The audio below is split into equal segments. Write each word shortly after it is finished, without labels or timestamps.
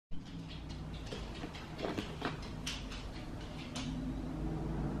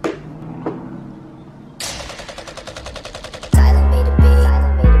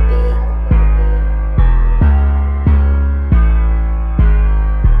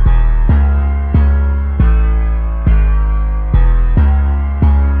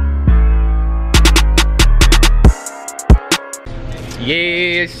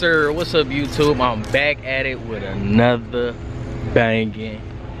Yes, sir. What's up, YouTube? I'm back at it with another banging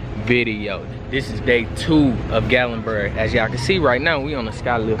video. This is day 2 of Gatlinburg. As y'all can see right now, we on the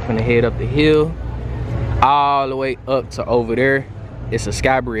sky lift, finna head up the hill all the way up to over there. It's a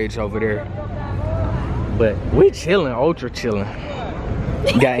sky bridge over there. But we chilling, ultra chilling.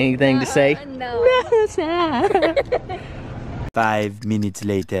 You got anything to say? No. 5 minutes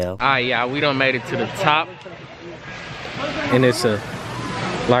later. Alright, y'all, we done made it to the top. And it's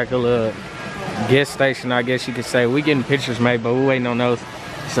like a little guest station, I guess you could say. We getting pictures made, but we waiting on those.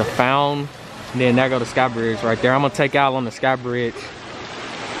 It's a fountain. And then there go the sky bridge right there. I'm gonna take y'all on the sky bridge.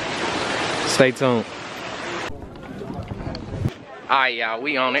 Stay tuned. Alright, y'all,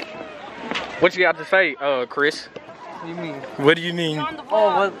 we on it. What you got to say, Chris? What do you mean? What do you mean?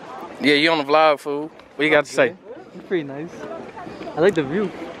 Oh, what? Yeah, you on the vlog, fool. What you got to say? It's pretty nice. I like the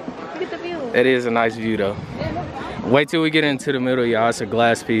view. Look at the view. It is a nice view, though. Wait till we get into the middle, y'all. It's a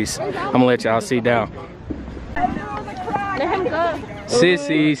glass piece. I'm gonna let y'all see down. Let him go.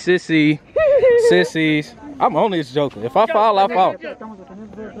 Sissy, sissy, sissies. I'm only just joking. If I fall, I fall.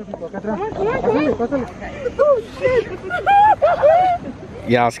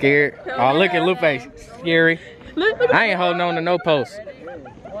 Y'all scared? Oh, look at Lupe. Scary. I ain't holding on to no post.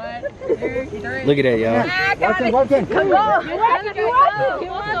 Look at that, y'all. Walk in. Come on.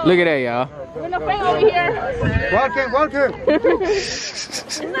 Look at that, y'all. We're not playing over here. Walk in.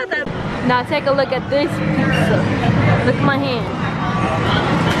 Now take a look at this pizza. Look at my hand.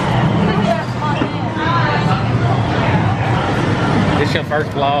 This your first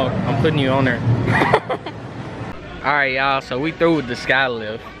vlog. I'm putting you on there. Alright, y'all. So we through with the sky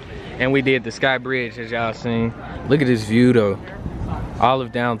lift. And we did the sky bridge, as y'all seen. Look at this view, though. All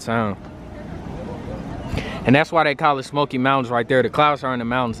of downtown. And that's why they call it Smoky Mountains right there. The clouds are in the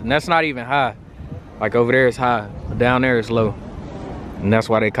mountains. And that's not even high. Like over there is high. But down there is low. And that's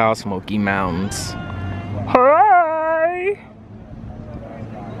why they call Smoky Mountains. Hooray!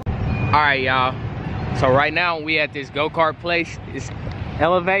 Alright, y'all. So right now we at this go-kart place. It's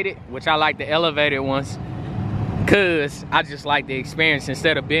elevated, which I like the elevated ones. Cause I just like the experience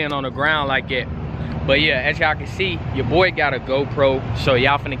instead of being on the ground like that. But yeah, as y'all can see, your boy got a GoPro, so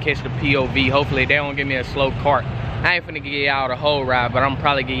y'all finna catch the POV. Hopefully they don't give me a slow cart. I ain't finna give y'all the whole ride, but I'm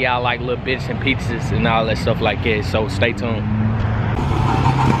probably give y'all like little bits and pieces and all that stuff like that. So stay tuned.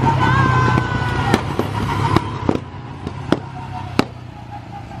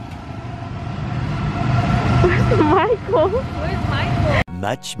 Where's Michael? Where's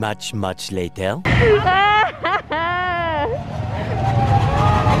Michael? Much later.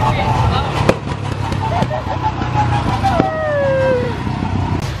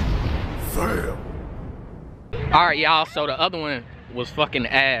 Alright, y'all, so the other one was fucking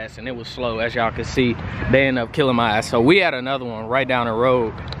ass and it was slow. As y'all can see, they ended up killing my ass. So we had another one right down the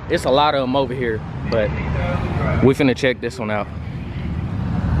road. It's a lot of them over here, but we finna check this one out.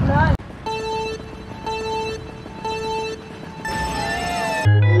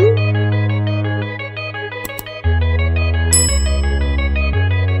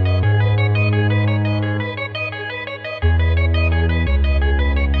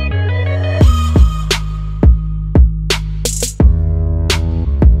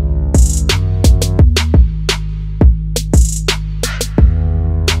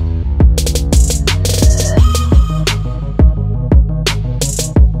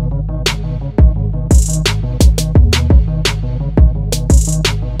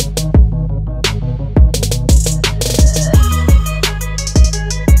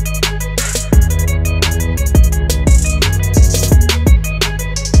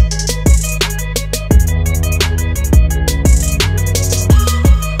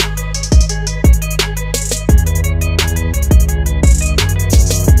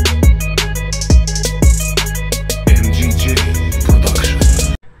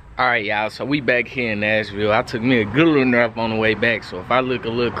 Alright, y'all, so we back here in Nashville. I took me a good little nap on the way back, so if I look a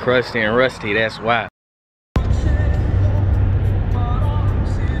little crusty and rusty, that's why.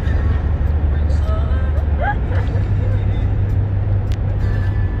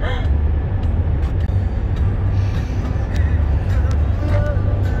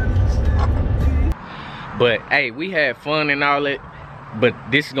 But hey, we had fun and all that, but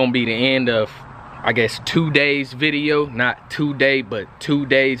this is gonna be the end of, I guess, 2 days video. Not 2 day, but 2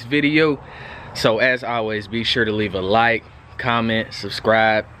 days video. So as always, be sure to leave a like, comment,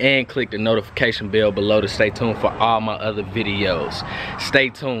 subscribe, and click the notification bell below to stay tuned for all my other videos. Stay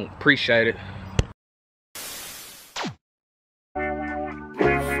tuned. Appreciate it.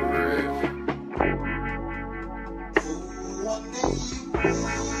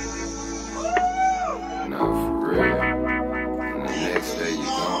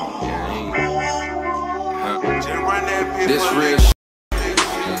 This real shit.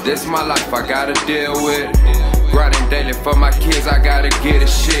 This my life I gotta deal with. Grinding daily for my kids, I gotta get a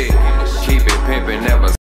shit. Keep it pimpin', never